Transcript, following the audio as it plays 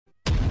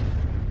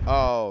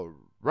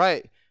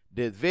Alright,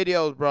 this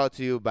video is brought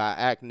to you by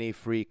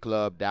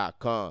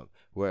acnefreeclub.com,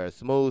 where a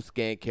smooth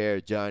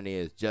skincare journey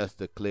is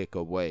just a click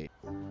away.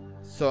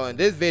 So in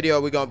this video,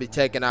 we're going to be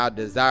checking out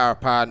Desire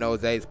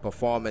Oparanozie's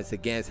performance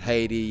against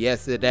Haiti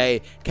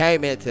yesterday.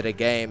 Came into the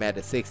game at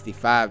the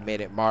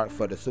 65-minute mark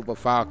for the Super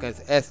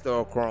Falcons. Esther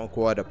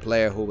Okoronkwo, the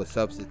player who was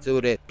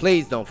substituted.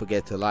 Please don't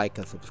forget to like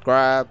and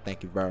subscribe.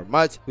 Thank you very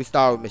much. We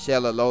start with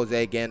Michelle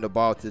Alozie getting the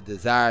ball to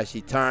Desire.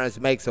 She turns,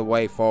 makes her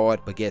way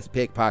forward, but gets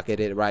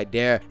pickpocketed right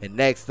there. And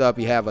next up,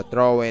 you have a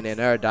throw in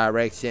her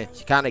direction.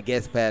 She kind of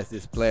gets past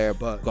this player,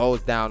 but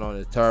goes down on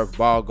the turf.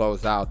 Ball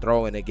goes out,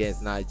 throwing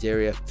against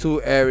Nigeria.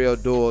 Two aerial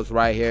duels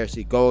right here.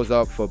 She goes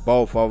up for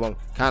both of them,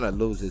 kind of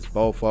loses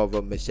both of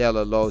them. Michelle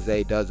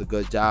Alozie does a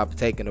good job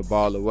taking the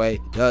ball away.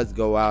 Does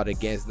go out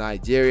against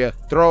Nigeria.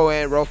 Throw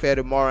in,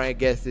 Rofeta Moran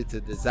gets it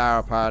to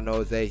Desire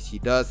Oparanozie. She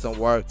does some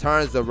work,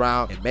 turns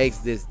around and makes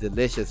this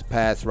delicious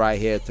pass right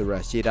here to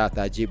Rashida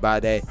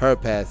Tajibade. Her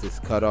pass is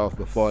cut off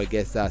before it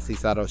gets to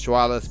Asisat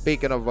Oshuala.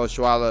 Speaking of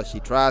Oshuala, she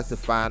tries to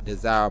find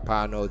Desire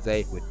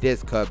Oparanozie with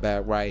this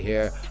cutback right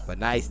here, but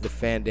nice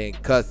defending,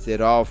 cuts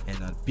it off, and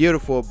a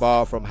beautiful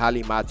ball from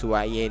Halimatu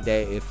Ayinde.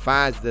 It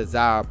finds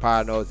Desire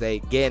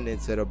Oparanozie getting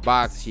into the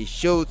box. She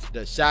shoots,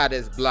 the shot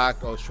is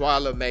blocked.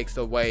 Oshuala makes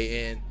her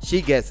way in.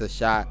 She gets a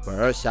shot, but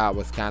her shot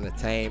was kind of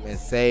tame and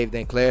saved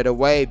and cleared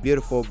away.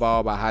 Beautiful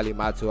ball by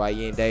Halimatu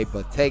Ayinde,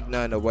 but take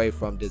none away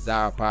from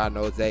Desire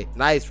Oparanozie.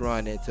 Nice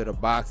run into the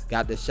box,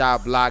 got the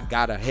shot blocked,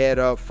 got her head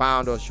up,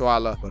 found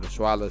Oshuala, but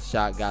Oshuala's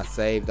shot got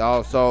saved.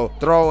 Also,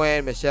 throw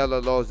in Michelle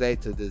Alozie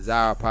to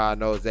Desire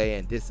Oparanozie,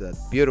 and this is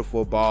a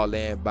beautiful ball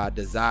in by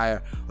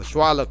Desire.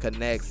 Oshuala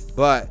connects,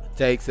 but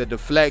takes a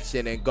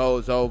deflection and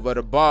goes over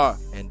the bar.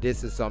 And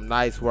this is some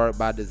nice work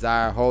by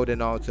Desire,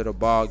 holding on to the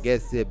ball,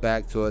 gets it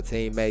back to her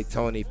teammate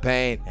Tony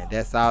Payne, and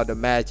that's how the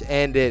match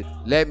ended.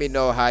 Let me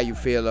know how you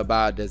feel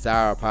about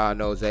Desire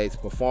Oparanozie's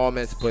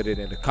performance. Put it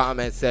in the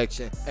comment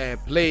section, and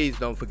please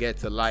don't forget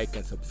to like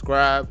and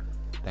subscribe.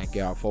 Thank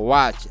y'all for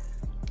watching.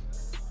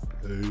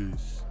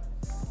 Peace.